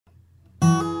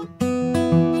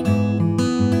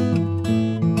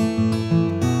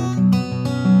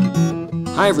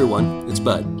Hi everyone, it's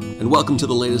Bud, and welcome to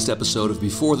the latest episode of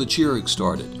Before the Cheering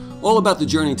Started, all about the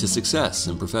journey to success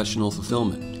and professional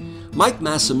fulfillment. Mike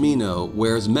Massimino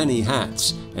wears many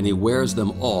hats, and he wears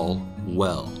them all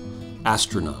well.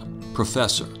 Astronaut,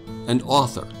 professor, and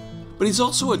author. But he's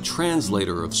also a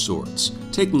translator of sorts,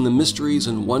 taking the mysteries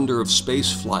and wonder of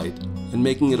space flight and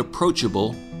making it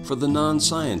approachable for the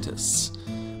non-scientists.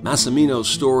 Massimino's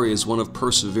story is one of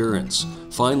perseverance,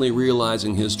 finally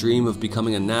realizing his dream of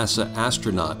becoming a NASA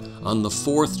astronaut on the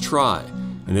fourth try,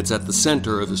 and it's at the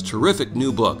center of his terrific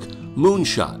new book,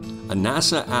 Moonshot, a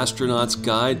NASA astronaut's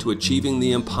guide to achieving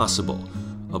the impossible,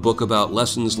 a book about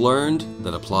lessons learned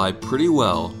that apply pretty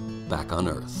well back on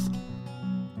Earth.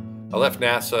 I left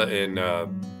NASA in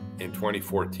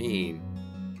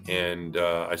 2014, and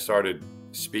I started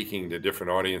speaking to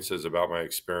different audiences about my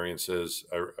experiences.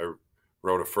 I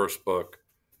wrote a first book,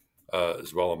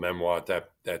 as well, a memoir at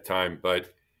that time.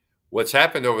 But what's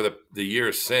happened over the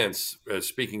years since,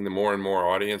 speaking to more and more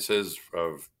audiences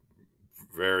of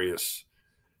various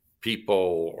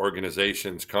people,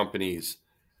 organizations, companies,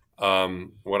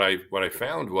 what I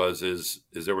found is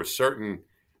there were certain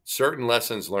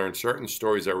lessons learned, certain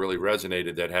stories that really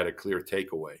resonated that had a clear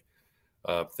takeaway.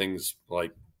 Things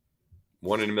like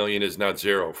 1 in a million is not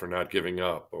zero for not giving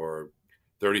up, or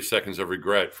 30 seconds of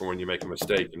regret for when you make a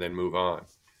mistake and then move on.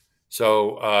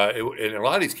 So, and a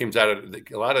lot of these came out of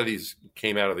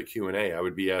the Q&A. I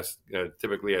would be asked,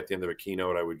 typically at the end of a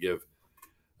keynote, I would give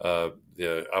the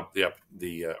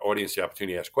audience the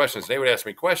opportunity to ask questions. They would ask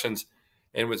me questions,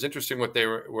 and it was interesting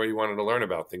where you wanted to learn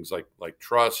about things like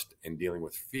trust and dealing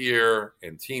with fear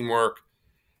and teamwork.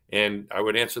 And I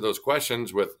would answer those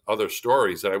questions with other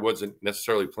stories that I wasn't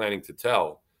necessarily planning to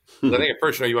tell. I think at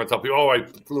first, you want to tell people, I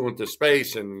flew into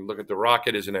space and look at the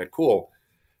rocket, isn't that cool?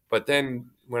 But then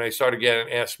when I started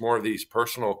getting asked more of these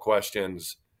personal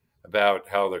questions about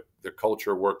how the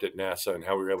culture worked at NASA and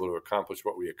how we were able to accomplish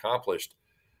what we accomplished,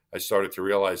 I started to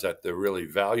realize that the really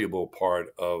valuable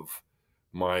part of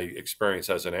my experience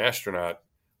as an astronaut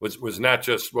was not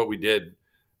just what we did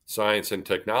science and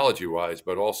technology wise,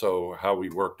 but also how we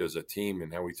worked as a team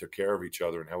and how we took care of each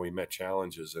other and how we met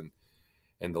challenges and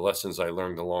the lessons I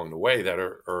learned along the way that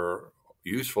are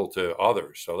useful to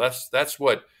others. So that's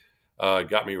what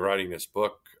got me writing this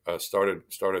book. Started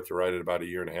to write it about a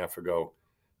year and a half ago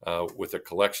with a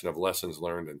collection of lessons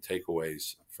learned and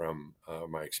takeaways from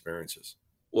my experiences.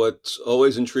 What's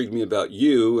always intrigued me about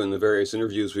you and the various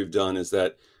interviews we've done is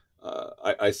that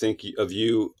I think of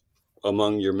you,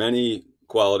 among your many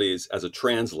qualities, as a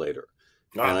translator.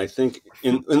 And I think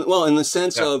in the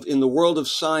sense of in the world of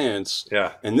science,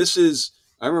 and this is,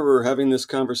 I remember having this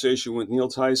conversation with Neil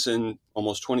Tyson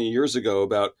almost 20 years ago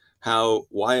about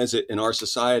why is it in our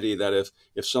society that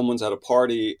if someone's at a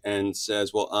party and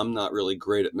says, well, I'm not really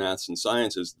great at maths and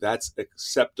sciences, that's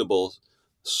acceptable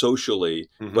socially.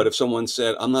 Mm-hmm. But if someone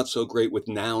said, I'm not so great with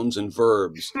nouns and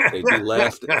verbs, they'd be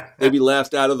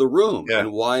laughed out of the room. Yeah.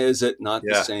 And why is it not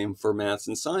the same for maths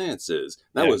and sciences?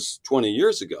 That was 20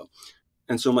 years ago.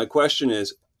 And so my question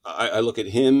is, I look at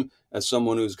him as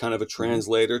someone who's kind of a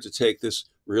translator to take this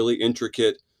really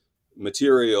intricate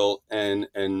material and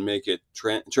make it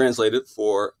translate it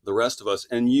for the rest of us.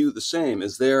 And you the same.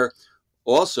 Is there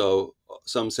also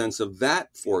some sense of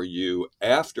that for you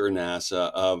after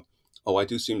NASA of, I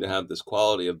do seem to have this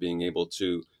quality of being able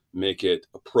to make it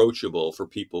approachable for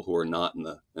people who are not in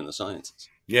the sciences?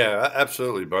 Yeah,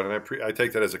 absolutely, Bud. And I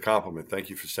take that as a compliment. Thank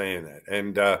you for saying that.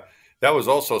 And that was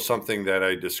also something that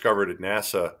I discovered at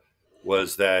NASA,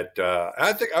 was that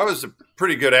I think I was a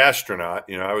pretty good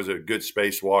astronaut. I was a good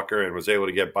spacewalker and was able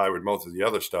to get by with most of the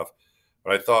other stuff.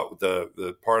 But I thought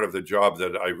the part of the job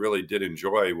that I really did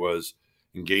enjoy was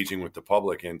engaging with the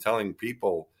public and telling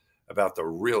people about the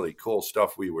really cool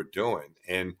stuff we were doing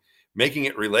and making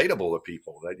it relatable to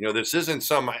people. That, this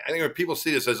isn't I think when people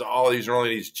see this as, these are only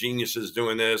these geniuses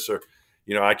doing this, or,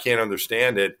 I can't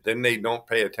understand it, then they don't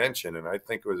pay attention. And I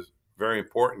think it was very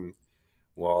important.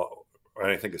 And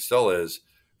I think it still is,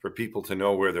 for people to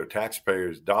know where their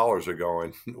taxpayers' dollars are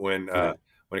going when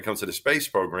it comes to the space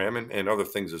program and other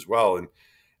things as well.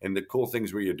 And the cool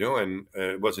things we are doing,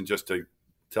 it wasn't just to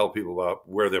tell people about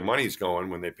where their money's going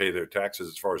when they pay their taxes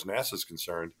as far as NASA is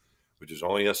concerned, which is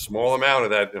only a small amount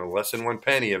of that, less than 1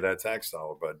 penny of that tax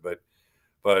dollar,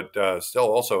 but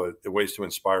still also ways to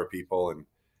inspire people and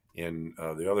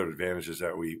the other advantages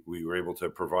that we were able to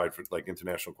provide for, like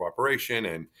international cooperation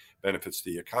and benefits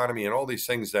to the economy and all these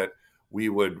things that we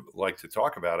would like to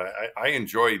talk about. I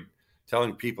enjoyed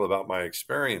telling people about my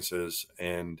experiences,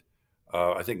 and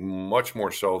I think much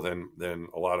more so than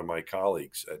a lot of my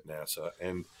colleagues at NASA.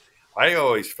 And I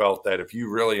always felt that if you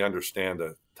really understand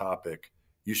a topic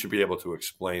you should be able to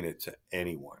explain it to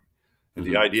anyone. And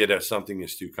Mm-hmm. the idea that something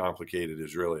is too complicated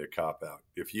is really a cop-out.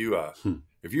 If you Hmm.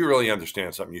 if you really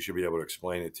understand something, you should be able to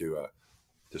explain it to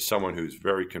someone who's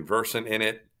very conversant in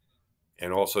it,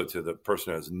 and also to the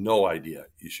person who has no idea.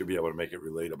 You should be able to make it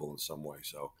relatable in some way.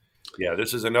 So, yeah,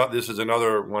 this is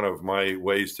another one of my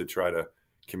ways to try to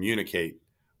communicate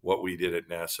what we did at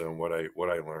NASA and what I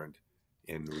learned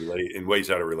in ways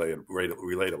that are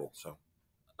relatable. So,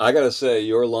 I gotta say,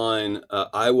 your line,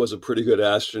 "I was a pretty good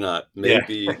astronaut," may yeah,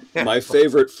 be my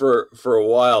favorite for a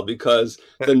while, because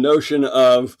the notion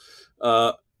of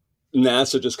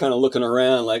NASA just kind of looking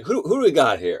around like, who do we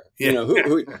got here?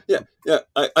 yeah. Yeah.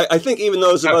 I think even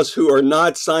those of us who are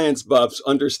not science buffs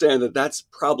understand that that's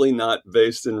probably not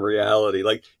based in reality.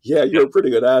 Like, yeah, you're a pretty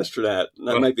good astronaut.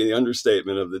 That might be the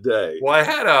understatement of the day. Well, I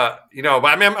had but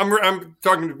I mean, I'm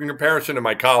talking in comparison to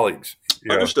my colleagues.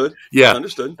 Understood. Yeah,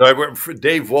 Understood. So I went for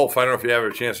Dave Wolf. I don't know if you ever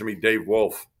had a chance to meet Dave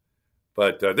Wolf,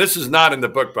 but this is not in the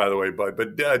book, by the way.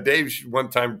 But Dave one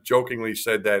time jokingly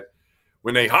said that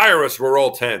when they hire us, we're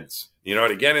all 10s.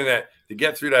 To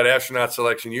get through that astronaut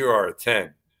selection, you are a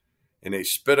 10, and they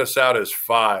spit us out as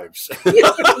 5s.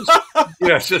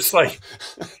 It's just like,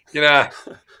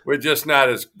 we're just not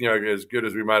as as good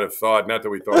as we might have thought. Not that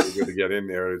we thought we were going to get in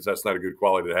there. That's not a good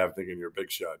quality to have, thinking you're a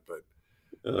big shot, but.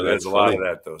 There's a lot of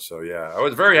that, though. So, yeah, I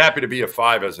was very happy to be a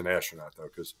 5 as an astronaut, though,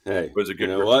 because it was a good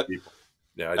group of people.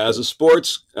 Yeah, as a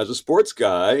sports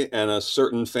guy and a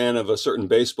certain fan of a certain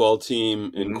baseball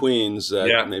team in Queens,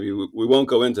 that maybe we won't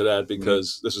go into that,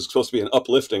 because this is supposed to be an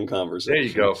uplifting conversation. There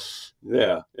you go.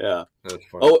 Yeah. That's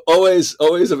funny.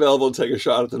 Always available to take a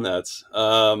shot at the Mets.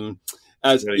 But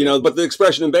the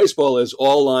expression in baseball is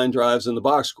all line drives in the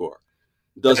box score.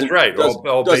 That's right.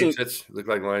 All base hits look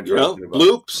like line drives.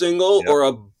 Bloop, single, or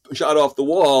a shot off the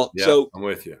wall. Yeah, so I'm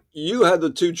with you. You had the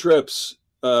 2 trips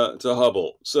to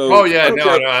Hubble. So I'm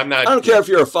not. I don't care if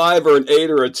you're a 5 or an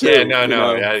 8 or a 2.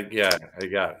 I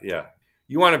got.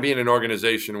 You want to be in an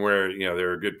organization where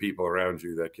there are good people around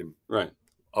you that can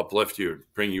uplift you,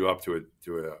 bring you up to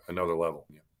another level.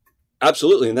 Yeah.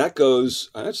 Absolutely, and that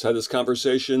goes. I just had this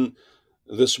conversation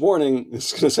this morning.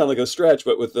 It's going to sound like a stretch,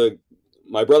 but with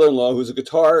my brother-in-law, who's a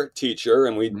guitar teacher,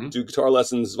 and we do guitar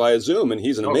lessons via Zoom, and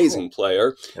he's an amazing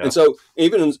player. Yeah. And so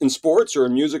even in sports or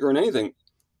in music or in anything,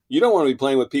 you don't want to be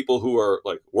playing with people who are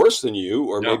like worse than you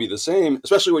or maybe the same,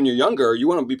 especially when you're younger. You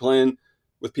want to be playing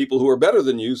with people who are better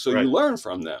than you, so you learn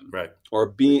from them. Right. Or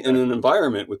be in an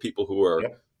environment with people who are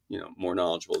more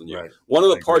knowledgeable than you. Right. One of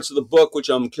the parts of the book which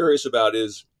I'm curious about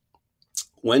is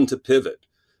when to pivot.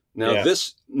 Now,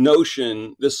 this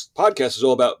podcast is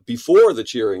all about before the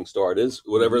cheering started,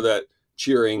 whatever that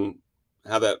cheering,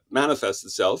 how that manifests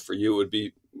itself. For you, it would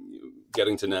be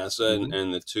getting to NASA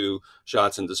and the 2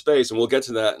 shots into space. And we'll get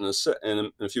to that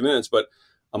in a few minutes. But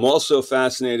I'm also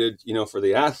fascinated, for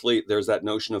the athlete, there's that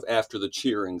notion of after the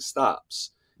cheering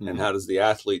stops. And how does the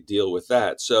athlete deal with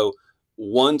that? So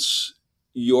once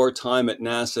your time at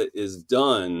NASA is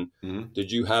done, did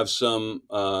you have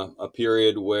a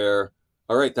period where,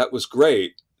 all right, that was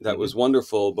great. That was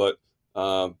wonderful. But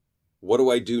what do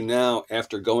I do now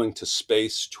after going to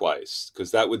space twice?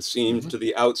 Because that would seem to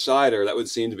the outsider, that would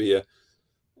seem to be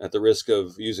at the risk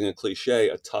of using a cliche,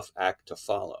 a tough act to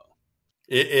follow.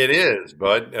 It is,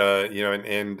 Bud. I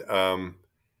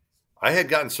had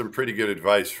gotten some pretty good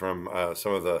advice from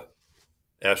some of the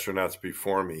astronauts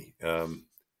before me.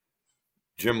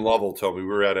 Jim Lovell told me, we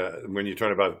were at when you're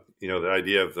talking about, the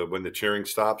idea of when the cheering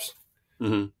stops.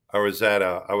 It was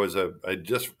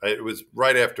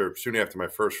soon after my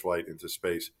first flight into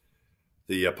space.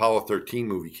 The Apollo 13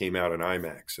 movie came out in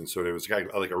IMAX. And so there was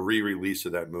like a re-release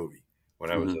of that movie when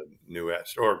I was a new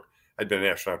astronaut, or I'd been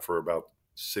an astronaut for about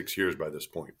 6 years by this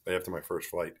point, after my first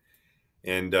flight.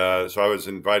 And so I was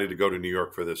invited to go to New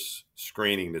York for this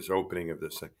screening, this opening of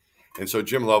this thing. And so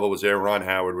Jim Lovell was there, Ron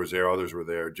Howard was there, others were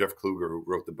there. Jeff Kluger, who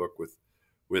wrote the book with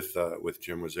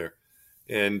Jim, was there.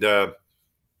 And the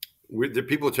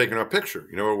people were taking our picture.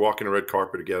 We're walking the red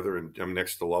carpet together, and I'm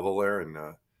next to Lovell there.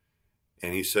 And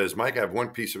he says, Mike, I have one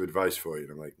piece of advice for you.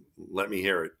 And I'm like, let me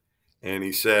hear it. And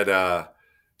he said,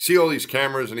 see all these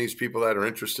cameras and these people that are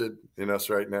interested in us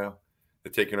right now?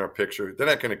 They're taking our picture. They're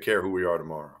not going to care who we are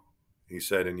tomorrow. He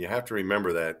said, and you have to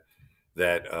remember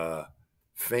that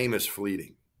fame is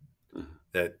fleeting.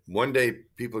 That one day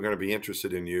people are going to be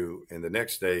interested in you, and the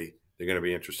next day they're going to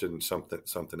be interested in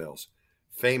something else.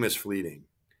 Fame is fleeting,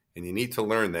 and you need to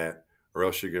learn that, or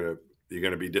else you're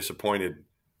going to be disappointed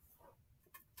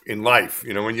in life.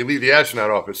 When you leave the astronaut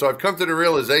office. So I've come to the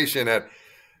realization that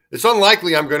it's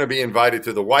unlikely I'm going to be invited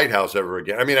to the White House ever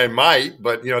again. I mean, I might,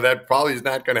 but that probably is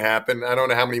not going to happen. I don't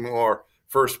know how many more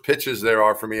first pitches there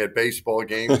are for me at baseball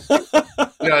games.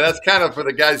 That's kind of for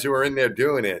the guys who are in there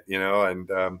doing it,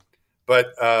 and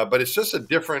but it's just a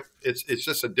different it's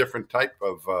just a different type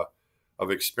of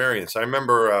experience. I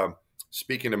remember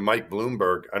speaking to Mike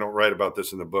Bloomberg. I don't write about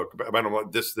this in the book, but I don't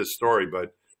know this story,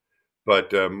 but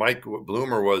Mike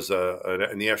Bloomer was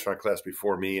in the astronaut class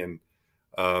before me, and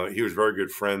he was very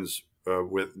good friends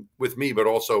with me, but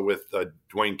also with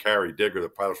Dwayne Carey, Digger, the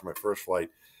pilot for my first flight.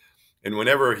 And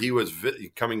whenever he was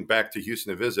coming back to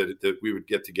Houston to visit, that we would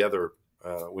get together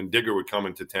when Digger would come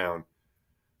into town.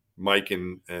 Mike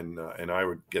and I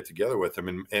would get together with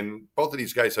him, and both of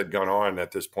these guys had gone on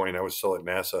at this point. I was still at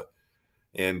NASA,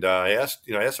 and I asked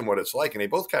them what it's like, and they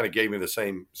both kind of gave me the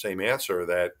same answer,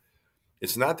 that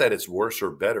it's not that it's worse or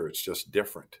better, it's just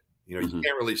different. You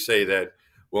can't really say that.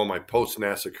 Well, my post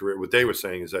NASA career, what they were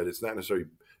saying is that it's not necessarily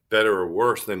better or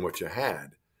worse than what you had,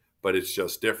 but it's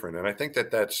just different. And I think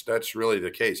that's really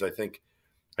the case. I think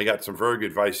I got some very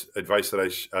good advice that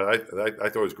I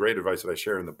thought was great advice that I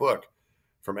share in the book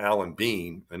from Alan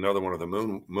Bean, another one of the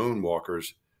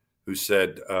moonwalkers, who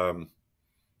said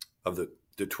of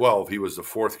the 12, he was the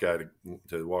fourth guy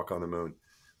to walk on the moon,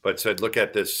 but said, look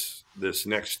at this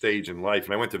next stage in life.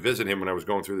 And I went to visit him when I was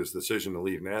going through this decision to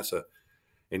leave NASA,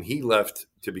 and he left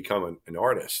to become an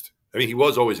artist. I mean, he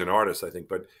was always an artist, I think,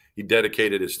 but he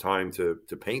dedicated his time to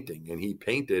painting, and he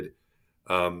painted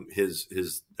his.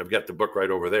 I've got the book right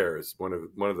over there. It's one of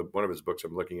his books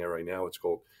I'm looking at right now. It's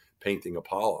called Painting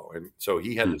Apollo, and so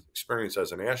he had this experience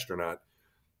as an astronaut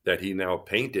that he now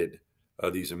painted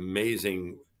these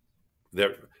amazing.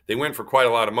 That they went for quite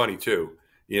a lot of money too.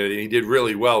 He did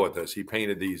really well with this. He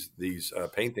painted these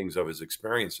paintings of his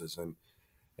experiences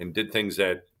and did things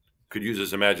that could use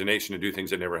his imagination to do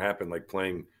things that never happened, like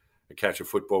playing a catch of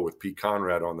football with Pete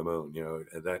Conrad on the moon.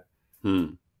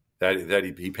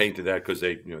 That he painted that because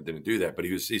they didn't do that. But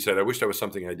he said, I wish that was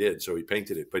something I did. So he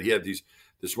painted it. But he had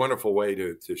this wonderful way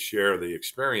to share the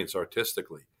experience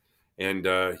artistically. And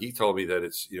he told me that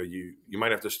it's you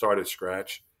might have to start at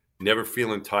scratch, never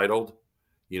feel entitled,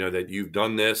 that you've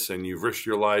done this and you've risked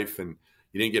your life and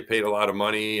you didn't get paid a lot of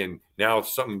money and now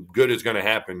something good is going to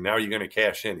happen. Now you're going to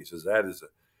cash in. He says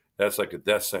that's like a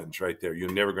death sentence right there.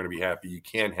 You're never going to be happy. You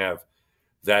can't have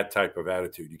that type of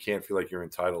attitude. You can't feel like you're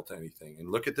entitled to anything. And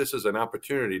look at this as an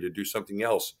opportunity to do something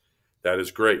else that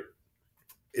is great.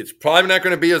 It's probably not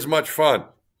going to be as much fun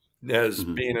as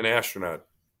being an astronaut.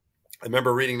 I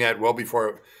remember reading that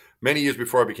many years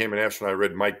before I became an astronaut. I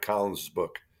read Mike Collins'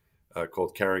 book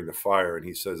called Carrying the Fire, and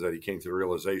he says that he came to the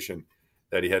realization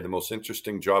that he had the most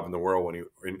interesting job in the world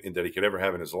that he could ever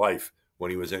have in his life when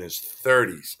he was in his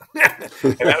 30s.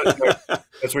 And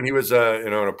that's when he was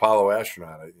an Apollo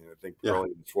astronaut. I think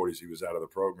early in his 40s he was out of the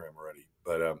program already.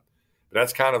 But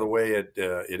that's kind of the way it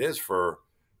is for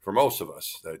most of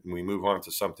us, that we move on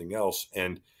to something else,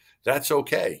 and that's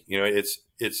okay.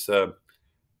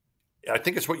 I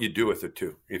think it's what you do with it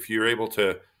too. If you're able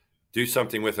to do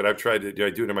something with it, I do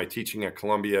it in my teaching at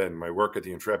Columbia and my work at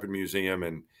the Intrepid Museum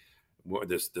and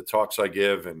the talks I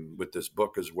give, and with this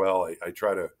book as well. I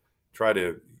try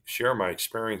to share my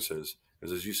experiences,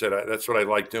 because as you said, that's what I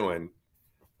like doing,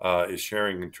 is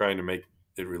sharing and trying to make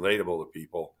it relatable to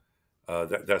people.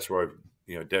 That's where I've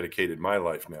dedicated my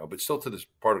life now, but still to this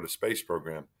part of the space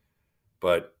program,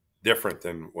 but different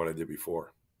than what I did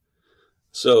before.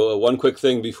 So one quick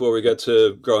thing before we get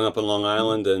to growing up on Long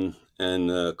Island and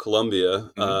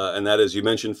Columbia, and that is, you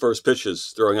mentioned first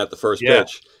pitches, throwing out the first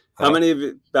pitch. How many have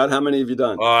you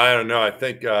done? Oh, I don't know. I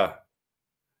think, I've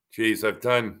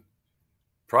done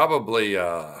probably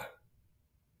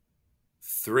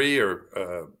 3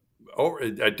 or over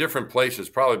at different places.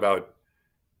 Probably about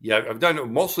I've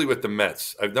done mostly with the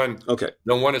Mets. I've done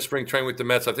one at spring training with the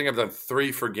Mets. I think I've done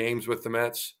 3 for games with the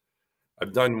Mets.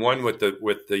 I've done one with the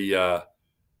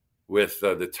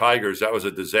Tigers. That was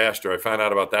a disaster. I found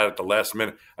out about that at the last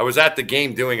minute. I was at the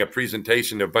game doing a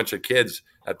presentation to a bunch of kids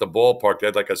at the ballpark. They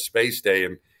had like a space day,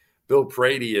 and Bill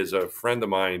Prady is a friend of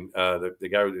mine, the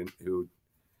guy who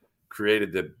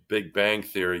created the Big Bang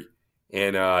Theory,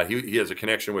 and he has a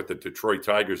connection with the Detroit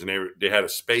Tigers, and they had a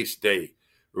space day.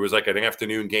 It was like an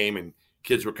afternoon game, and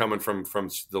kids were coming from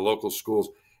the local schools.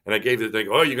 And I gave the thing,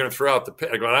 you're going to throw out the pitch.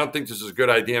 I go, I don't think this is a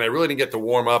good idea. And I really didn't get to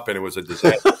warm up, and it was a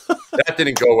disaster. That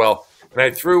didn't go well. And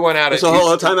I threw one out. So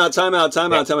hold on, time out.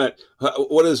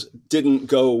 What does didn't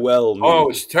go well mean? Oh, it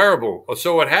was terrible.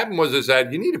 So what happened is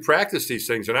that you need to practice these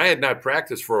things, and I had not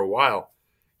practiced for a while.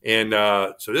 And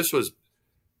so this was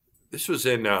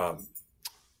in I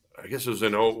guess it was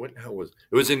in what the hell was it?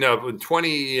 It was in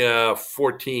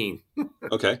 2014.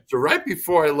 Okay. So right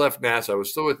before I left NASA, I was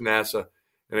still with NASA,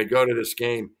 and I go to this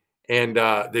game, And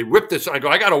they whipped this. I go,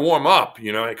 I got to warm up,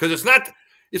 because it's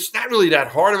not really that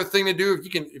hard of a thing to do.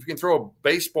 If you can throw a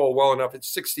baseball well enough, it's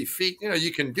 60 feet.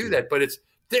 You can do that. But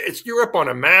you're up on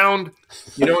a mound,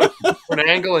 it's a different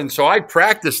angle. And so I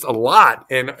practiced a lot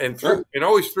and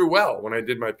always threw well when I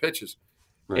did my pitches.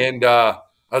 Right. And I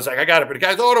was like, I got it. But the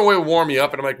guys, don't wait to warm me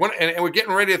up. And I'm like, and we're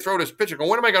getting ready to throw this pitch. I go,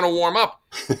 when am I going to warm up?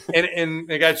 and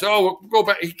the guy said, we'll go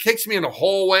back. He takes me in the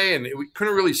hallway, and we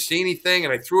couldn't really see anything.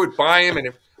 And I threw it by him, and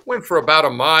it went for about a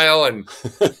mile, and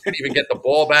couldn't even get the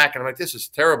ball back. And I'm like, this is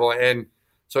terrible. And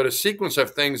so the sequence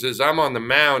of things is I'm on the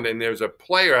mound, and there's a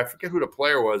player. I forget who the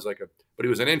player was, but he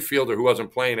was an infielder who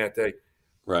wasn't playing that day.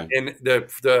 Right. And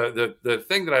the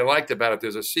thing that I liked about it,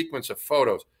 there's a sequence of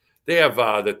photos. They have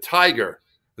the tiger.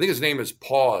 I think his name is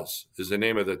Paws. Is the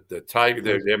name of the tiger,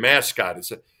 their mascot.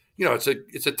 It's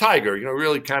a tiger.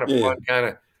 Really kind of fun, kind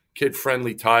of kid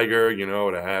friendly tiger.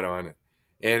 With a hat on it.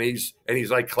 And he's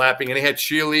like clapping, and they had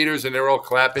cheerleaders, and they're all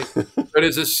clapping. But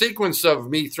there's a sequence of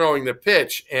me throwing the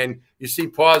pitch, and you see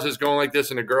pauses going like this,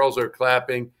 and the girls are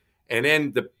clapping, and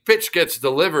then the pitch gets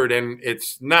delivered, and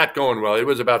it's not going well. It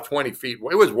was about 20 feet.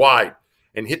 It was wide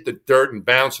and hit the dirt and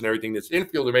bounced and everything. This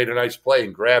infielder made a nice play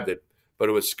and grabbed it, but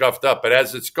it was scuffed up. But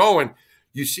as it's going,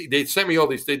 you see, they sent me all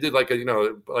these. They did like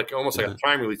almost like a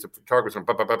time release of targets and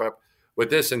with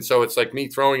this, and so it's like me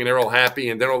throwing, and they're all happy,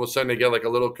 and then all of a sudden they get like a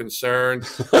little concerned.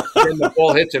 Then the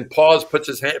ball hits, and Paws puts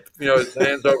his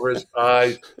hands over his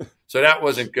eyes. So that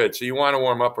wasn't good. So you want to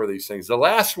warm up for these things. The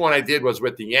last one I did was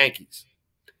with the Yankees,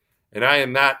 and I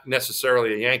am not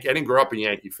necessarily a Yankee. I didn't grow up a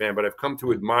Yankee fan, but I've come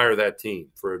to admire that team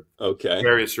for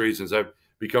various reasons. I've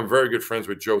become very good friends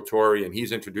with Joe Torre, and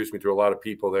he's introduced me to a lot of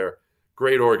people there.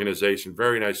 Great organization,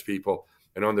 very nice people.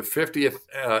 And on the 50th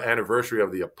anniversary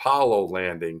of the Apollo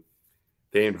landing,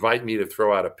 they invite me to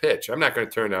throw out a pitch. I'm not going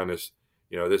to turn down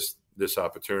this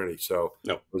opportunity. So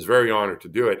I was very honored to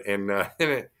do it. And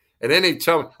then they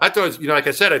tell me, I thought, like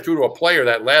I said, I threw to a player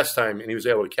that last time, and he was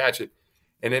able to catch it.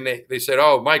 And then they said,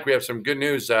 "Oh, Mike, we have some good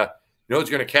news. Who's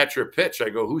going to catch your pitch?" I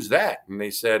go, "Who's that?" And they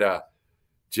said,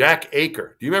 Jack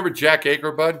Aker. Do you remember Jack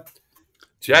Aker, bud?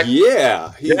 Jack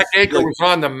Aker was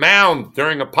on the mound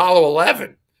during Apollo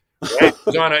 11. Right?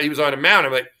 He was on the mound.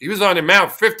 I'm like, he was on the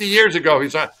mound 50 years ago.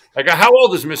 He's on. I go, how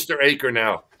old is Mr. Aker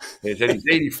now? And he said he's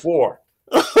 84.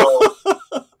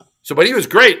 But he was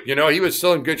great. He was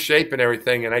still in good shape and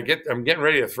everything. And I'm getting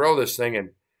ready to throw this thing, and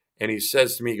he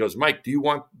says to me, he goes, "Mike, do you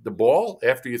want the ball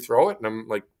after you throw it?" And I'm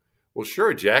like, "Well,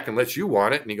 sure, Jack, unless you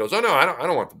want it." And he goes, "Oh no, I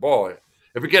don't want the ball.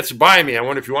 If it gets by me, I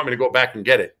wonder if you want me to go back and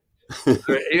get it." He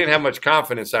didn't have much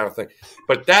confidence, I don't think.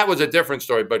 But that was a different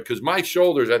story. But because my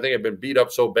shoulders, I think, have been beat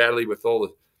up so badly with all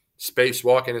the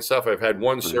spacewalking and stuff. I've had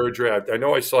one surgery. I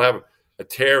know I still have a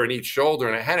tear in each shoulder,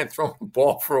 and I hadn't thrown the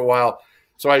ball for a while.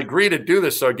 So I agreed to do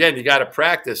this. So again, you got to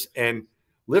practice. And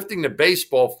lifting the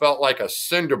baseball felt like a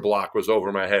cinder block was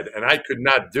over my head, and I could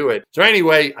not do it. So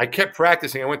anyway, I kept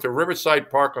practicing. I went to Riverside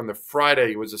Park on the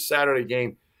Friday. It was a Saturday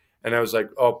game, and I was like,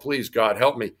 "Oh, please, God,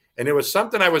 help me." And it was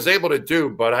something I was able to do,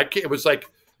 but it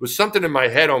was something in my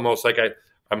head almost like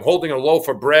I'm holding a loaf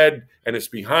of bread, and it's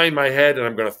behind my head, and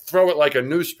I'm going to throw it like a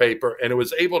newspaper. And I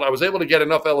was able to get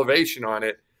enough elevation on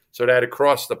it so that it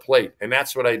crossed the plate, and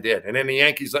that's what I did. And then the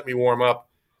Yankees let me warm up,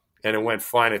 and it went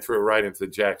fine. I threw it right into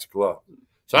Jack's glove.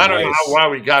 So I don't know why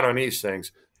we got on these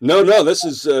things. No, this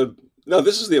is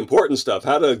the important stuff.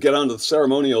 How to get onto the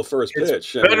ceremonial first pitch.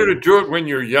 It's better to do it when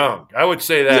you're young. I would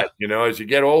say that. As you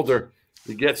get older,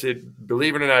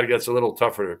 believe it or not, it gets a little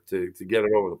tougher to get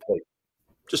it over the plate.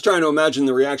 Just trying to imagine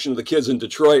the reaction of the kids in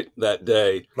Detroit that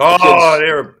day.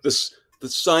 The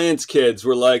science kids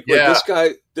were like,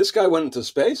 "This guy went into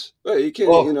space? You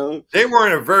can't, They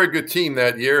weren't a very good team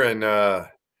that year,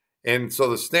 and so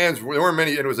the stands, there weren't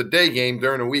many, and it was a day game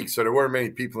during the week, so there weren't many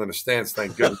people in the stands,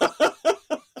 thank goodness,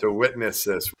 to witness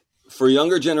this. For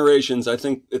younger generations, I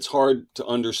think it's hard to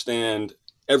understand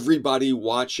everybody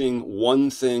watching one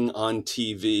thing on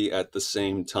TV at the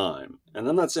same time. And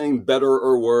I'm not saying better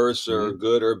or worse or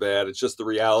good or bad. It's just the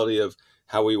reality of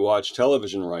how we watch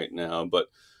television right now. But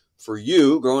for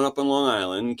you, growing up on Long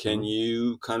Island, can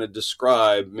you kind of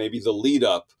describe maybe the lead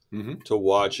up to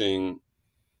watching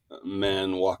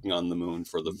men walking on the moon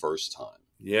for the first time?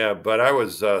 Yeah, but I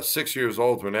was 6 years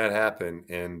old when that happened,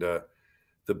 and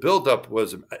the buildup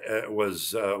was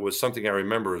something I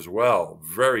remember as well,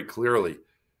 very clearly,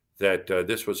 that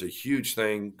this was a huge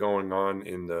thing going on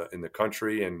in the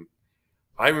country. And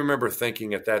I remember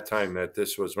thinking at that time that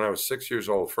this was, when I was 6 years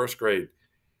old, first grade,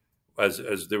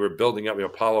 as they were building up.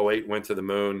 Apollo 8 went to the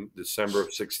moon December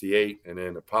of '68, and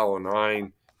then Apollo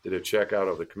 9 did a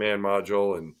checkout of the command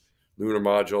module and lunar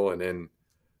module, and then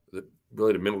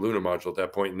really the lunar module at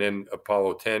that point. And then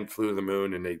Apollo 10 flew to the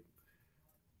moon, and they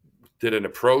did an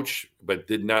approach but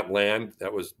did not land.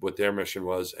 That was what their mission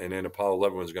was. And then Apollo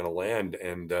 11 was going to land,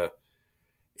 and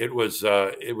it was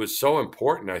so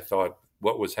important. I thought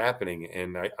what was happening,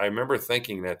 and I remember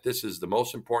thinking that this is the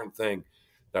most important thing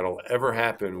that'll ever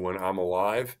happen when I'm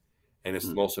alive, and it's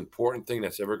the most important thing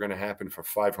that's ever going to happen for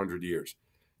 500 years.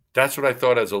 That's what I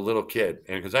thought as a little kid,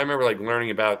 and because I remember like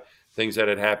learning about things that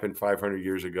had happened 500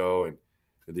 years ago and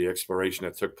the exploration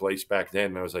that took place back then.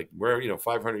 And I was like, where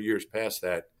 500 years past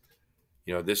that,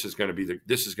 this is going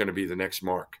to be the next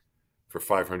mark for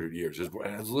 500 years. As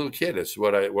a little kid, that's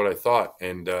what I thought,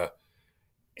 and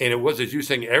it was, as you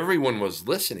saying, everyone was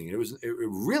listening. It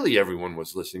really everyone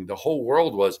was listening. The whole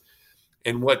world was,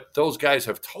 and what those guys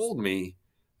have told me,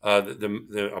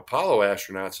 the Apollo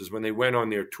astronauts, is when they went on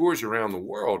their tours around the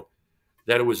world,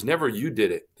 that it was never you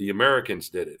did it, the Americans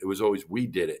did it. It was always we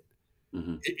did it.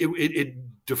 Mm-hmm.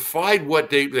 It defied what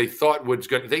they thought was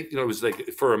going. It was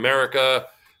like for America.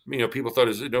 People thought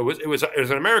it was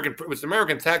an American. It was the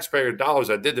American taxpayer dollars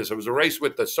that did this. It was a race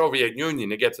with the Soviet Union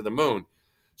to get to the moon,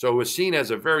 so it was seen as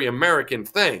a very American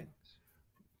thing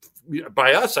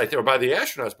by us, I think, or by the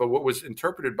astronauts. But what was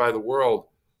interpreted by the world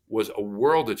was a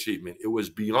world achievement. It was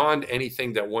beyond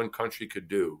anything that one country could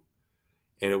do,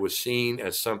 and it was seen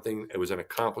as something. It was an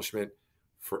accomplishment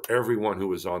for everyone who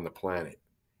was on the planet.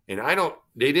 And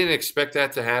they didn't expect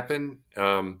that to happen.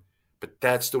 But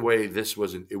that's the way this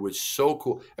was. It was so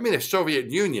cool. I mean, the Soviet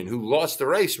Union, who lost the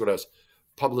race with us,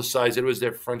 publicized it. It was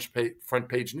their front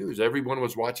page news. Everyone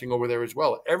was watching over there as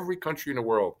well. Every country in the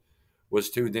world was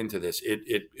tuned into this.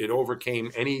 It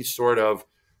overcame any sort of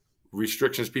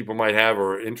restrictions people might have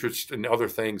or interest in other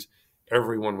things.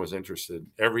 Everyone was interested.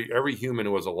 Every human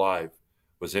who was alive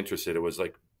was interested. It was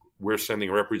like we're sending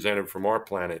a representative from our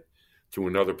planet to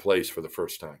another place for the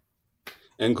first time.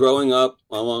 And growing up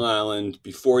on Long Island,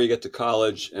 before you get to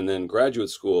college and then graduate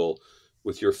school,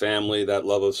 with your family, that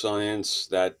love of science,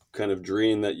 that kind of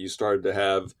dream that you started to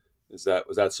have, was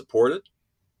that supported?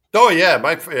 Oh yeah,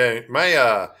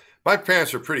 my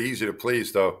parents were pretty easy to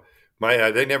please, though.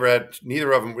 They never had,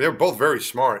 neither of them. They were both very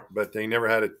smart, but they never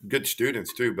had good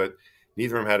students too. But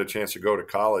neither of them had a chance to go to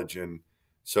college, and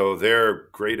so their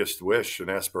greatest wish and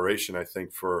aspiration, I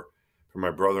think, for my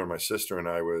brother and my sister and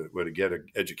I were to get an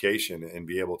education and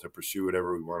be able to pursue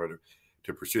whatever we wanted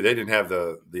to pursue. They didn't have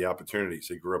the opportunities.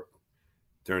 They grew up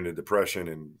during the Depression,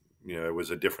 and it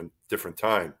was a different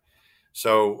time.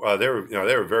 So they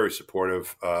were very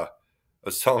supportive. I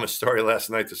was telling a story last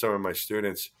night to some of my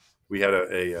students. We had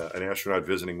an astronaut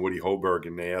visiting Woody Hoberg,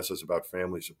 and they asked us about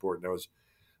family support. And that was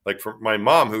like for my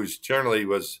mom, who's generally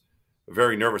was a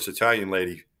very nervous Italian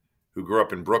lady who grew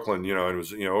up in Brooklyn, and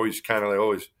was always kind of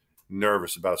always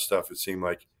nervous about stuff. It seemed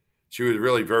like she was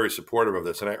really very supportive of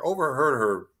this, and I overheard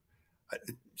her.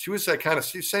 She was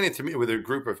she was saying it to me with a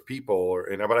group of people,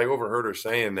 but I overheard her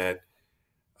saying that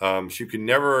she could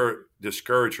never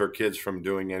discourage her kids from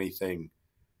doing anything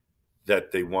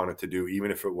that they wanted to do,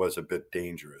 even if it was a bit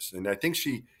dangerous. And I think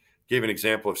she gave an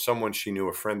example of someone she knew,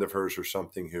 a friend of hers or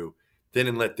something, who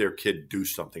didn't let their kid do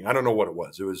something. I don't know what it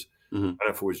was. It was I don't know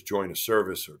if it was join a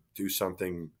service or do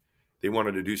something. They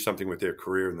wanted to do something with their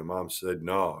career, and the mom said,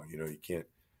 "No, you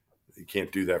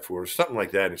can't do that for her," something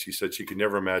like that. And she said she could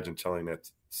never imagine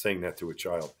saying that to a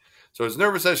child. So as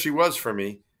nervous as she was for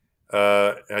me,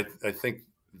 I think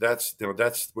that's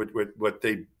what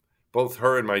they both,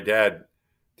 her and my dad,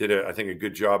 did I think a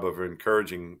good job of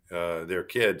encouraging their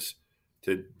kids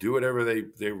to do whatever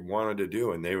they wanted to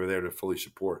do, and they were there to fully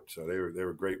support. So they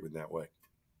were great in that way.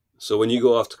 So when you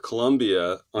go off to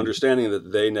Columbia, understanding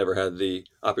that they never had the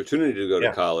opportunity to go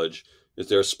to college, is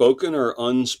there spoken or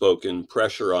unspoken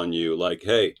pressure on you? Like,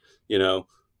 hey,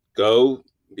 go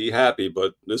be happy,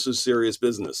 but this is serious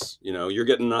business. You're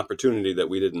getting an opportunity that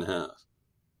we didn't have.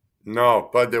 No,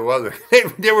 but there wasn't.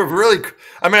 They were really.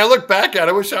 I mean, I look back at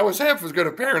it. I wish I was half as good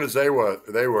a parent as they were.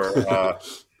 They were,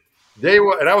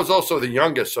 and I was also the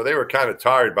youngest, so they were kind of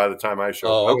tired by the time I showed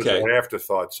up. Okay. I was an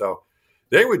afterthought, so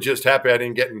they were just happy I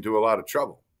didn't get into a lot of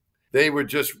trouble. They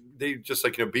just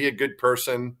like, be a good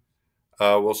person.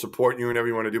 We'll support you in whatever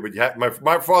you want to do. But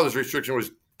my father's restriction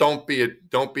was don't be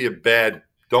a bad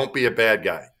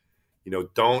guy.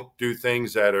 Don't do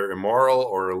things that are immoral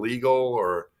or illegal,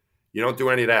 or you don't do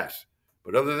any of that.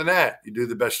 But other than that, you do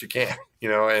the best you can.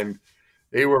 And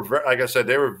they were, like I said,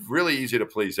 they were really easy to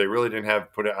please. They really didn't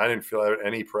I didn't feel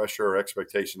any pressure or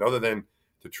expectation other than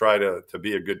to try to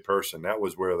be a good person. That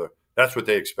was that's what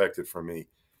they expected from me.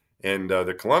 And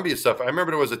the Columbia stuff, I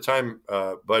remember there was a time,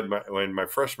 Bud, when my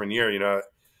freshman year,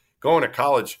 going to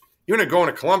college, even going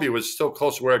to Columbia was still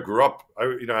close to where I grew up.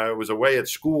 I was away at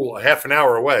school a half an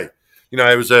hour away.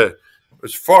 I was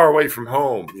far away from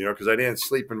home, because I didn't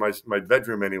sleep in my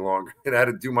bedroom any longer, and I had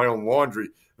to do my own laundry,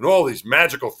 and all these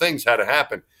magical things had to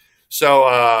happen.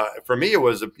 So for me, it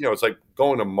was, it's like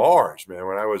going to Mars, man.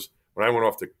 When I went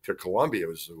off to Columbia, it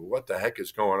was, what the heck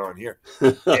is going on here?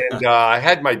 And I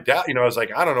had my dad, I was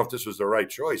like, I don't know if this was the right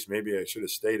choice. Maybe I should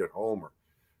have stayed at home or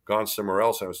gone somewhere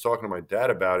else. And I was talking to my dad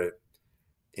about it,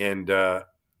 and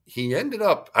he ended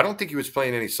up, I don't think he was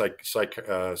playing any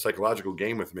psychological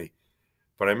game with me,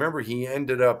 but I remember he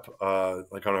ended up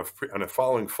like on a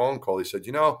following phone call. He said,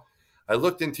 I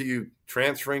looked into you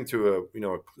transferring to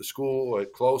a school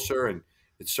closer, and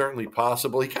it's certainly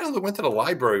possible. He kind of went to the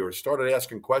library or started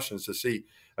asking questions to see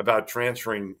about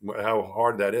transferring, how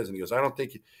hard that is. And he goes, I don't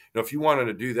think, if you wanted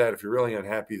to do that, if you're really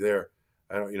unhappy there,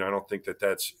 I don't think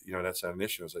that's not an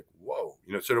issue. I was like, whoa,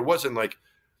 so it wasn't like,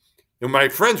 my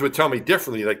friends would tell me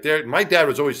differently. Like my dad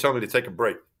was always telling me to take a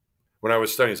break when I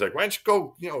was studying. He's like, why don't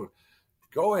you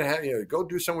go and go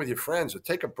do something with your friends, or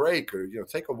take a break, or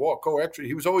take a walk, go extra.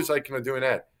 He was always like doing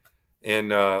that.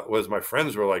 And was my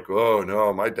friends were like, oh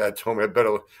no, my dad told me I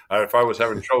better, if I was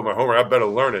having trouble with my homework, I better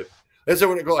learn it. I said,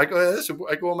 I go,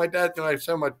 well, my dad, I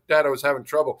said my dad I was having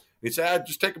trouble. He said,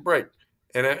 just take a break.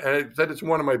 And I said it to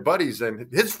one of my buddies,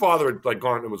 and his father had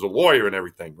gone and was a lawyer and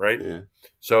everything, right? Yeah.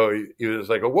 So he was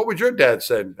like, well, what would your dad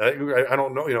say? I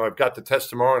don't know. I've got the test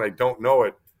tomorrow and I don't know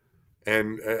it.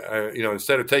 And,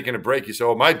 instead of taking a break, he said,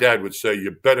 oh, my dad would say,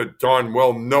 you better darn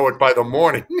well know it by the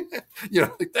morning.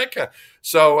 Like that kind.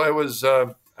 So it was,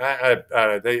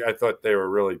 I thought they were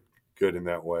really good in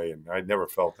that way. And I never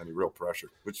felt any real pressure,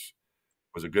 which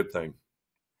was a good thing.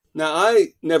 Now,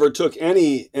 I never took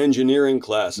any engineering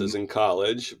classes in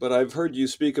college, but I've heard you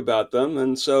speak about them.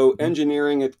 And so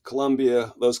engineering at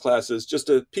Columbia, those classes, just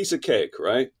a piece of cake,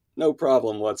 right? No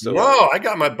problem whatsoever. No, I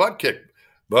got my butt kicked.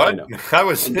 But I know.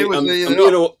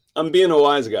 I'm being a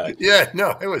wise guy. Yeah,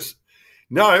 it was.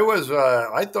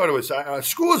 I thought it was.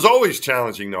 School is always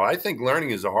challenging, though. I think learning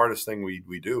is the hardest thing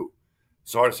we do.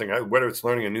 It's the hardest thing. Whether it's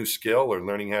learning a new skill or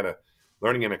learning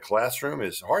in a classroom,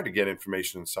 is hard to get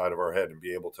information inside of our head and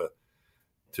be able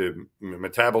to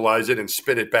metabolize it and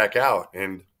spit it back out.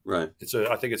 And right.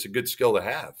 I think it's a good skill to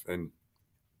have. And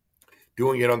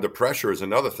doing it under pressure is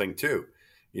another thing too.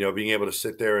 Being able to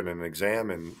sit there in an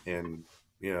exam and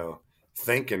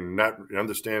think and not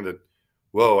understand that,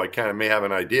 whoa, I kind of may have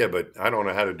an idea, but I don't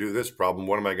know how to do this problem.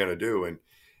 What am I going to do?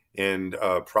 And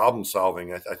problem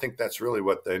solving. I think that's really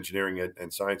what the engineering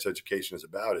and science education is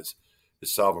about, is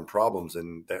solving problems.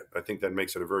 And I think that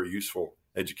makes it a very useful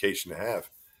education to have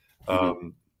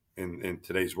in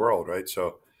today's world. Right.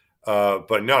 So,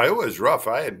 but no, it was rough.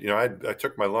 I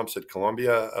took my lumps at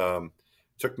Columbia.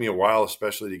 Took me a while,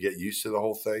 especially to get used to the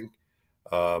whole thing.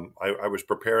 I was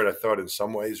prepared, I thought, in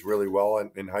some ways really well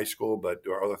in high school, but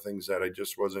there are other things that I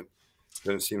just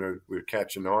didn't seem to we were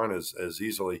catching on as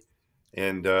easily.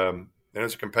 And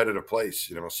it's a competitive place,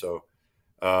 So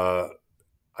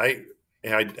I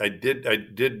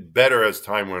did better as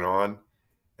time went on.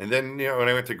 And then, when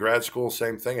I went to grad school,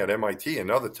 same thing at MIT,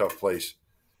 another tough place.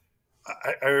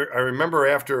 I remember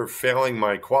after failing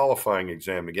my qualifying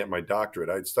exam to get my doctorate,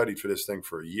 I'd studied for this thing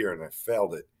for a year and I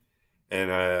failed it. And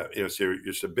it's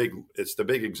the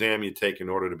big exam you take in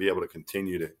order to be able to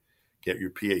continue to get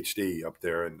your PhD up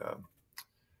there.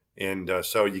 And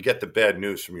so you get the bad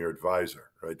news from your advisor,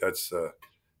 right? That's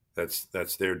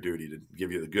their duty to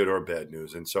give you the good or bad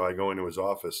news. And so I go into his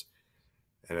office,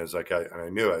 and it's like I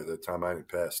knew at the time I didn't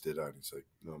pass, did I? And he's like,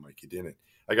 no, Mike, you didn't.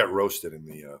 I got roasted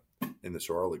in this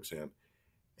oral exam.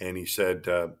 And he said,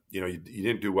 you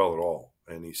didn't do well at all.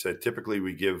 And he said, typically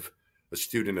we give a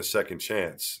student a second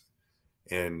chance,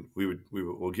 and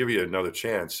we'll give you another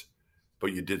chance,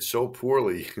 but you did so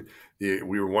poorly. We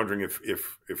were wondering if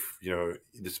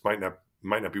this might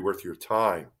not be worth your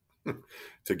time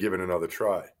to give it another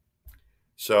try.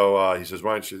 So he says,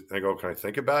 why don't you? I go, can I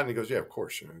think about it? And he goes, yeah, of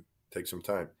course. Take some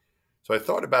time. So I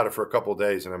thought about it for a couple of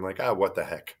days, and I'm like, what the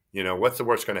heck? What's the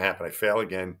worst going to happen? I fail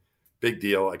again. Big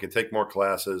deal. I can take more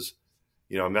classes.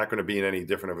 I'm not going to be in any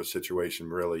different of a situation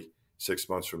really 6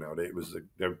 months from now.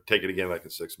 They'll take it again like in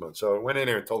 6 months. So I went in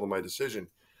there and told him my decision,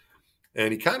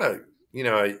 and he kind of, he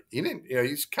didn't,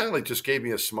 he's kind of like just gave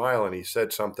me a smile, and he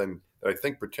said something that I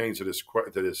think pertains to this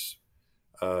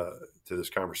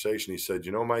conversation. He said,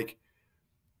 Mike,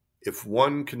 if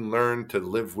one can learn to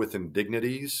live with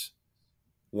indignities,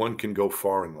 one can go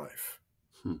far in life.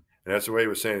 And that's the way he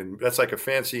was saying. That's like a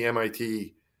fancy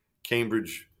MIT,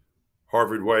 Cambridge,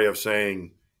 Harvard way of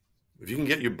saying, if you can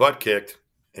get your butt kicked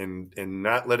and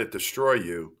not let it destroy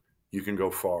you, you can go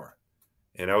far.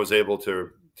 And I was able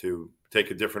to to take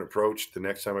a different approach. The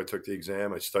next time I took the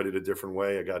exam, I studied a different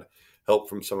way. I got help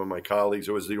from some of my colleagues.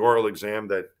 It was the oral exam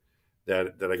that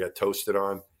I got toasted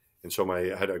on. And so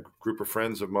I had a group of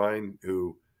friends of mine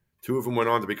who, two of them went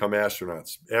on to become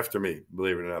astronauts after me,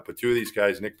 believe it or not. But two of these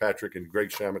guys, Nick Patrick and Greg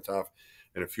Shamatoff,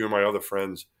 and a few of my other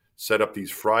friends set up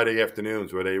these Friday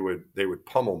afternoons where they would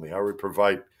pummel me. I would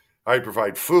provide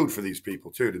food for these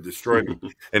people too to destroy me.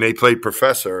 And they played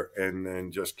professor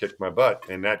and just kicked my butt.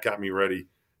 And that got me ready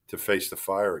to face the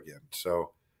fire again.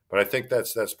 So, but I think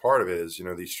that's part of it is,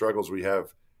 these struggles we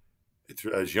have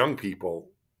as young people,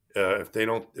 if they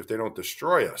don't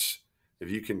destroy us, if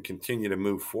you can continue to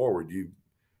move forward, you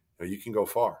can go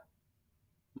far.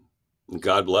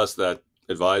 God bless that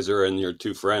advisor and your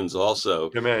two friends also.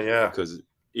 Yeah, man, yeah. Because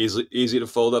easy to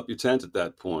fold up your tent at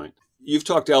that point. You've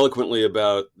talked eloquently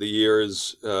about the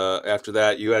years after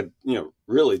that. You had,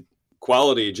 really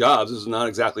quality jobs. This is not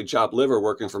exactly chopped liver,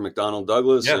 working for McDonnell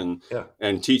Douglas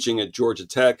and teaching at Georgia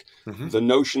Tech. Mm-hmm. The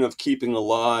notion of keeping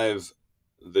alive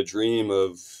the dream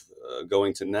of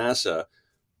going to NASA.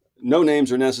 No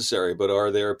names are necessary, but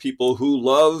are there people who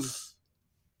love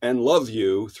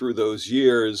you through those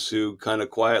years who kind of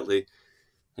quietly,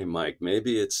 hey, Mike,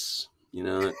 maybe it's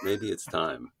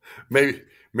time. Maybe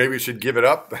we should give it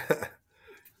up.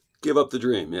 Give up the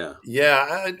dream. Yeah.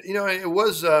 Yeah. It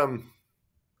was, I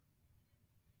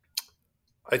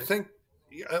think,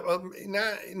 I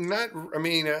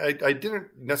didn't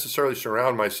necessarily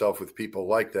surround myself with people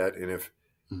like that. And if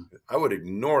I would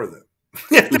ignore them,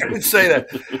 I would say that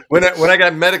when I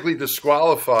got medically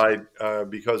disqualified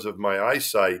because of my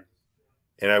eyesight,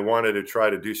 and I wanted to try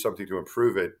to do something to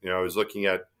improve it, I was looking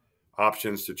at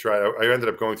options to try. I ended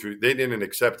up going through. They didn't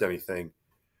accept anything,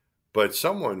 but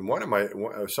someone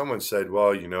said,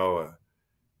 "Well,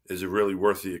 is it really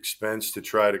worth the expense to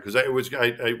try to?" Because I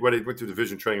went through the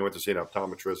vision training. I went to see an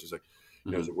optometrist. He's like,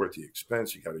 is it worth the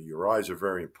expense? Your eyes are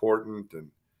very important,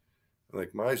 and I'm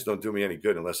like, my eyes don't do me any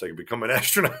good unless I can become an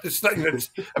astronaut. It's not.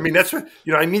 That's what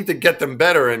I need to get them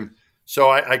better, and so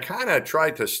I kind of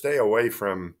tried to stay away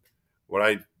from what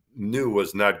I knew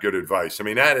was not good advice.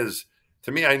 That is,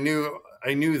 to me, I knew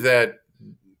that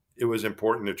it was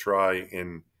important to try,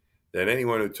 and that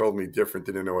anyone who told me different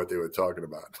didn't know what they were talking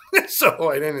about. So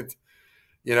I didn't,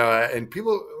 and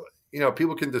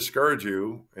people can discourage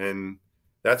you, and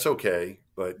that's okay,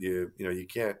 but you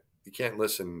can't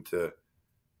listen to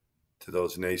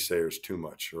those naysayers too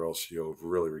much, or else you'll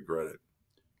really regret it.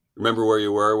 Remember where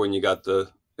you were when you got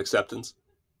the acceptance?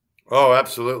 Oh,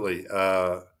 absolutely.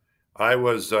 I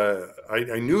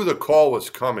knew the call was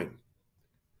coming,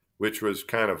 which was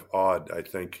kind of odd, I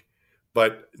think.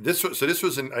 But I was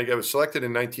selected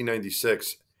in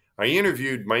 1996. I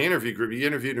interviewed my interview group. He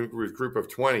interviewed a group of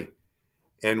 20,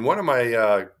 and one of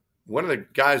the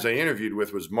guys I interviewed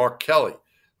with was Mark Kelly,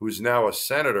 who's now a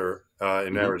senator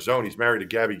in Arizona. He's married to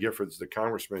Gabby Giffords, the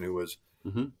congressman who was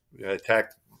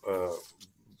attacked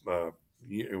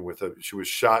she was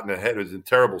shot in the head. It was a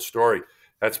terrible story.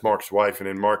 That's Mark's wife, and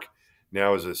then Mark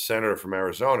now is a senator from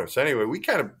Arizona. So anyway, we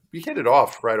hit it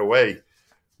off right away.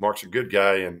 Mark's a good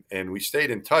guy, and we stayed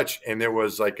in touch. And there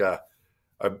was like an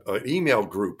email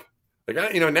group. Like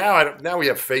now we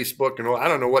have Facebook, and I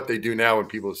don't know what they do now when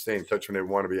people stay in touch when they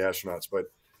want to be astronauts.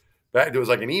 But there was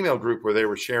like an email group where they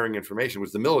were sharing information. It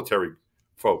was the military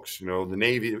folks, the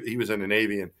Navy. He was in the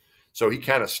Navy, and so he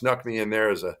kind of snuck me in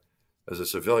there as a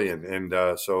civilian. And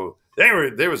so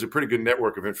there was a pretty good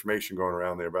network of information going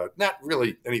around there about not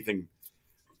really anything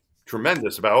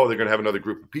tremendous about, they're going to have another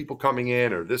group of people coming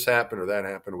in, or this happened or that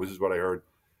happened, which is what I heard.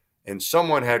 And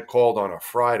someone had called on a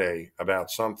Friday about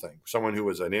something, someone who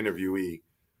was an interviewee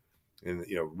and,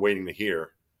 waiting to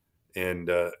hear, and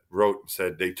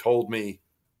said, they told me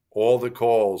all the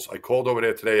calls. I called over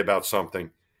there today about something,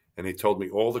 and they told me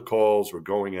all the calls were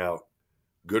going out,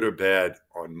 good or bad,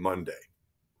 on Monday.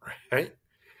 Right?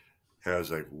 And I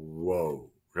was like, whoa.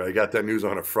 I got that news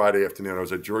on a Friday afternoon. I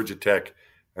was at Georgia Tech,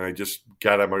 and I just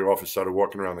got out of my office, started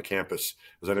walking around the campus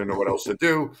because I didn't know what else to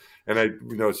do. And I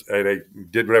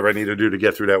did whatever I needed to do to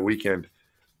get through that weekend.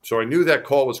 So I knew that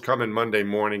call was coming Monday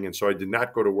morning, and so I did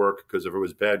not go to work because if it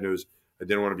was bad news, I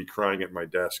didn't want to be crying at my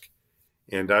desk.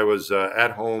 And I was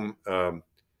at home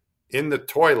in the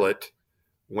toilet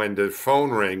when the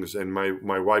phone rings, and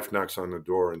my wife knocks on the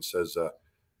door and says,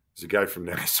 "There's a guy from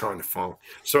NASA on the phone."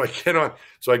 So I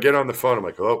get on the phone. I'm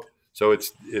like, "Oh." So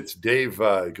it's Dave.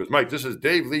 He goes, "Mike, this is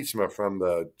Dave Leitsma from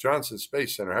the Johnson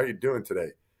Space Center. How are you doing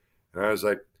today?" And I was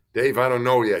like, "Dave, I don't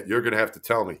know yet. You're going to have to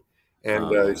tell me." And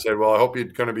he said, "Well, I hope you're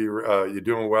going to be you're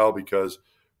doing well because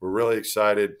we're really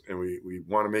excited and we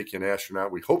want to make you an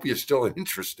astronaut. We hope you're still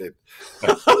interested."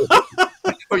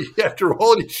 After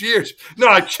all these years, no,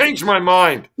 I changed my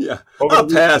mind. Yeah, Over I'll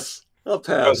the weekend. pass. I'll I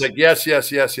was pass. like, yes,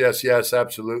 yes, yes, yes, yes,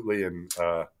 absolutely. And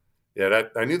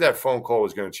that I knew that phone call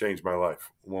was going to change my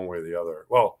life one way or the other.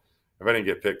 Well, if I didn't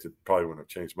get picked, it probably wouldn't have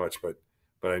changed much, but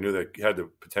I knew that it had the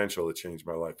potential to change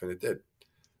my life, and it did.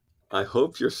 I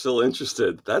hope you're still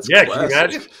interested. That's Yeah, can you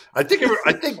imagine? classic.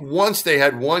 I think once they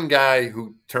had one guy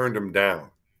who turned him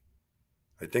down.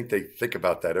 I think they think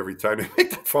about that every time they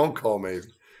make the phone call, maybe.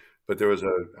 But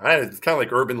it's kind of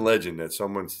like urban legend that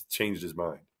someone's changed his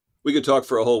mind. We could talk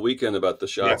for a whole weekend about the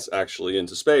Yeah, shots actually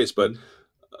into space, but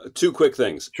Mhm. two quick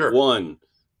things. Sure. One,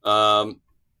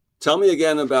 tell me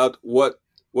again about what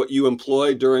you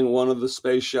employed during one of the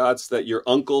space shots that your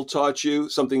uncle taught you.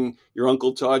 Something your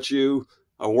uncle taught you.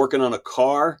 Working on a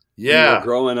car when you were Yeah.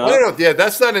 growing I don't up. know. Yeah,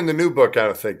 that's not in the new book, I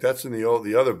don't think. That's in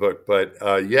the other book. But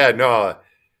yeah, no.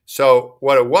 So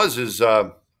what it was is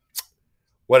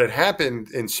what had happened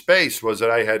in space was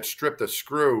that I had stripped a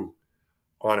screw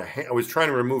on I was trying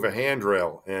to remove a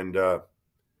handrail, and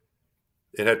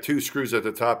it had two screws at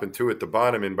the top and two at the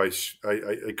bottom. And I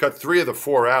cut three of the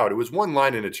four out. It was one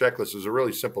line in a checklist. It was a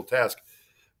really simple task.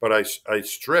 But I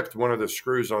stripped one of the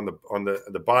screws on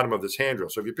the bottom of this handrail.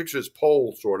 So if you picture this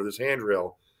pole, sort of this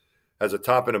handrail has a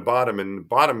top and a bottom, and the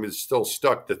bottom is still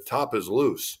stuck. The top is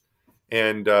loose,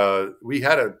 and we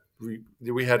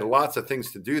had lots of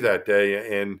things to do that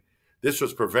day, and this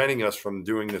was preventing us from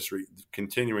doing this,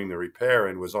 continuing the repair,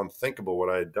 and was unthinkable what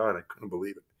I had done. I couldn't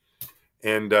believe it.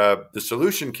 And the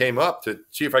solution came up to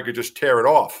see if I could just tear it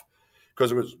off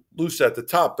because it was loose at the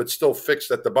top, but still fixed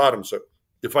at the bottom. So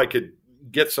if I could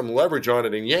get some leverage on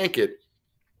it and yank it,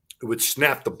 it would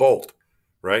snap the bolt,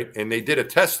 right? And they did a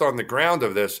test on the ground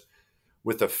of this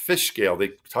with a fish scale.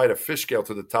 They tied a fish scale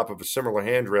to the top of a similar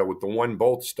handrail with the one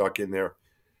bolt stuck in there,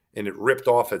 and it ripped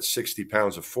off at 60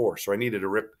 pounds of force. So I needed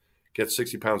to get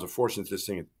 60 pounds of force into this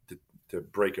thing to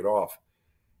break it off.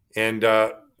 And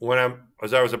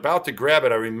as I was about to grab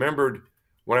it, I remembered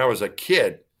when I was a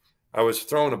kid, I was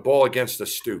throwing a ball against a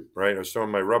stoop, right? I was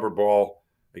throwing my rubber ball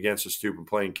against the stoop and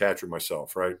playing catch with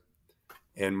myself, right?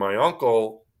 And my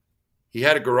uncle, he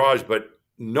had a garage, but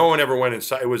no one ever went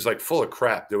inside. It was like full of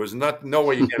crap. There was no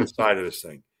way you get inside of this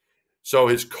thing. So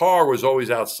his car was always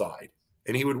outside,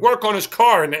 and he would work on his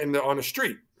car on the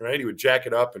street, right? He would jack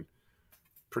it up, and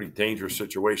pretty dangerous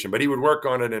situation, but he would work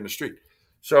on it in the street.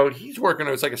 So he's working.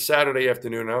 It's like a Saturday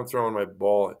afternoon, and I'm throwing my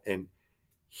ball, and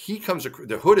he comes.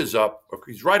 The hood is up.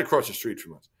 He's right across the street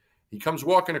from us. He comes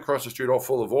walking across the street, all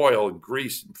full of oil and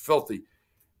grease and filthy,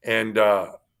 and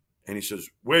he says,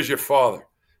 "Where's your father?"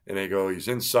 And they go, "He's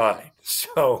inside."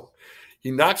 So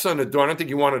he knocks on the door. I don't think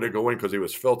he wanted to go in because he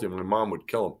was filthy, and my mom would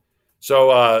kill him.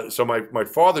 So my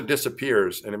father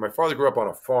disappears, and my father grew up on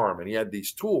a farm, and he had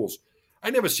these tools. I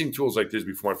never seen tools like this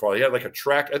before. My father, he had like a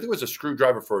tractor. I think it was a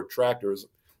screwdriver for a tractor. It was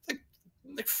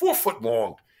like 4 foot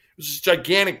long. It was this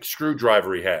gigantic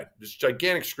screwdriver he had. This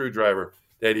gigantic screwdriver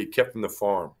that he kept from the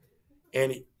farm.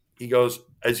 And he goes,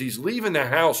 as he's leaving the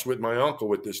house with my uncle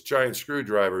with this giant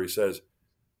screwdriver, he says,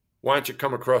 "Why don't you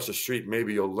come across the street?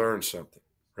 Maybe you'll learn something."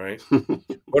 Right?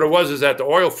 What it was is that the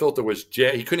oil filter was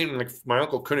he couldn't even, my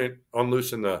uncle couldn't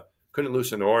loosen the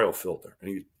oil filter, and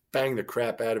he banged the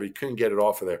crap out of it. He couldn't get it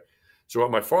off of there. So what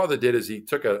my father did is he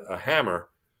took a hammer,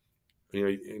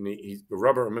 and he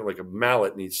rubber like a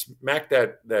mallet, and he smacked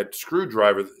that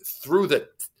screwdriver through the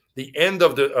end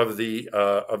of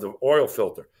the oil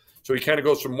filter. So he kind of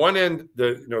goes from one end,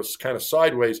 kind of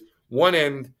sideways, one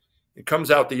end, it comes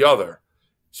out the other.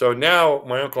 So now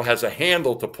my uncle has a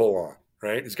handle to pull on,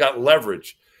 right? He's got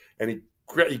leverage, and he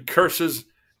curses,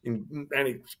 and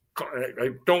I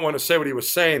don't want to say what he was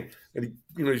saying, and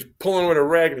he's pulling with a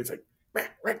rag, and he's like,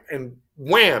 and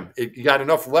wham! He got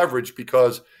enough leverage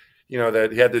because that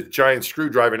he had this giant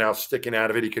screwdriver now sticking out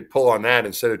of it. He could pull on that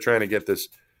instead of trying to get this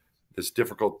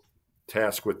difficult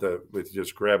task with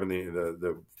just grabbing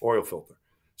the oil filter.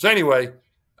 So anyway,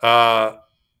 and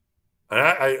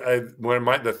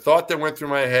the thought that went through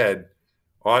my head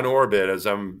on orbit as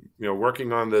I'm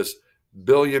working on this $1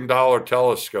 billion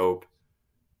telescope,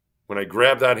 when I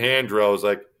grabbed that handrail, I was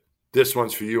like, "This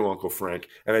one's for you, Uncle Frank."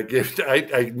 And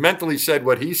I mentally said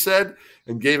what he said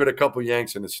and gave it a couple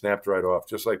yanks, and it snapped right off,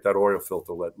 just like that oil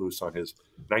filter let loose on his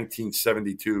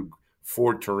 1972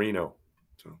 Ford Torino.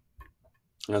 So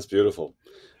That's beautiful.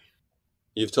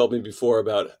 You've told me before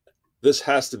about this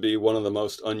has to be one of the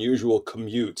most unusual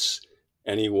commutes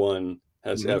anyone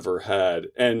has ever had.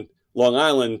 And Long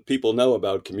Island, people know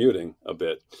about commuting a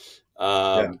bit.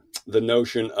 The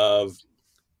notion of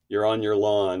you're on your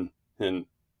lawn and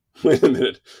wait a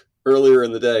minute, earlier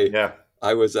in the day,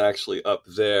 I was actually up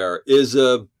there is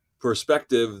a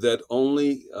perspective that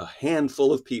only a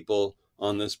handful of people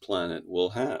on this planet will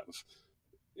have.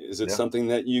 Is it something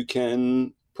that you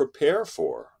can prepare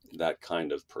for, that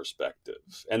kind of perspective?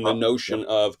 And the notion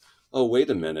of, oh, wait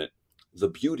a minute, the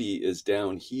beauty is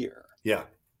down here. Yeah.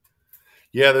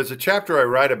 Yeah, there's a chapter I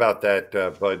write about that,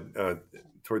 Bud,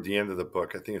 toward the end of the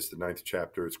book. I think it's the 9th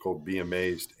chapter. It's called Be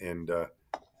Amazed. And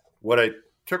what I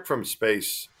took from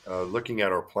space, looking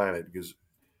at our planet, because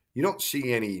you don't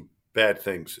see any bad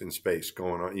things in space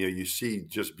going on. You see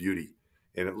just beauty,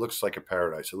 and it looks like a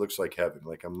paradise. It looks like heaven.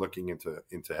 Like I'm looking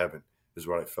into heaven is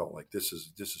what I felt like. This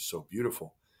is so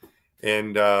beautiful.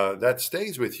 And that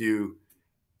stays with you.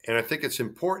 And I think it's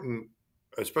important,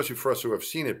 especially for us who have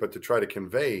seen it, but to try to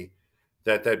convey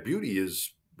that beauty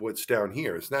is what's down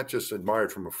here. It's not just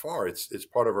admired from afar. It's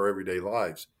part of our everyday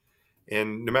lives.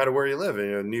 And no matter where you live,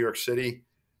 New York City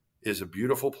is a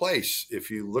beautiful place.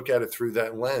 If you look at it through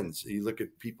that lens, you look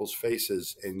at people's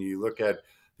faces and you look at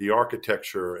the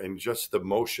architecture and just the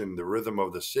motion, the rhythm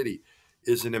of the city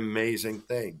is an amazing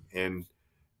thing. And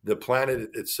the planet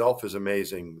itself is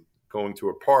amazing. Going to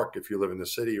a park, if you live in the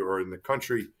city or in the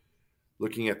country,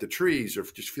 looking at the trees or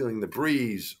just feeling the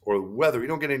breeze or the weather. You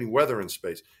don't get any weather in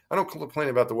space. I don't complain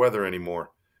about the weather anymore,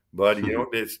 but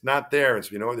it's not there. It's,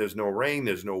 there's no rain,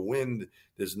 there's no wind,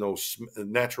 there's no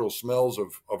natural smells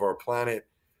of our planet.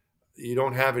 You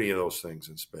don't have any of those things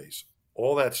in space.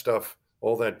 All that stuff,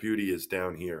 all that beauty is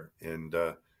down here. And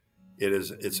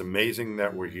it's amazing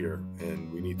that we're here,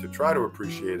 and we need to try to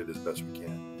appreciate it as best we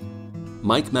can.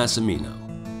 Mike Massimino.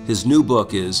 His new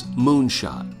book is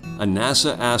Moonshot, a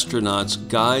NASA astronaut's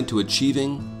guide to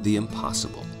achieving the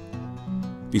impossible.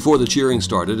 Before the Cheering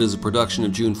Started is a production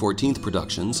of June 14th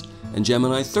Productions and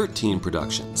Gemini 13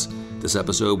 Productions. This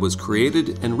episode was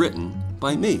created and written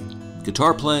by me.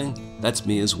 Guitar playing, that's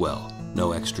me as well.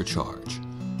 No extra charge.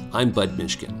 I'm Bud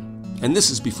Mishkin, and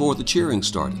this is Before the Cheering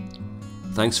Started.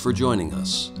 Thanks for joining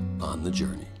us on the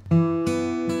journey.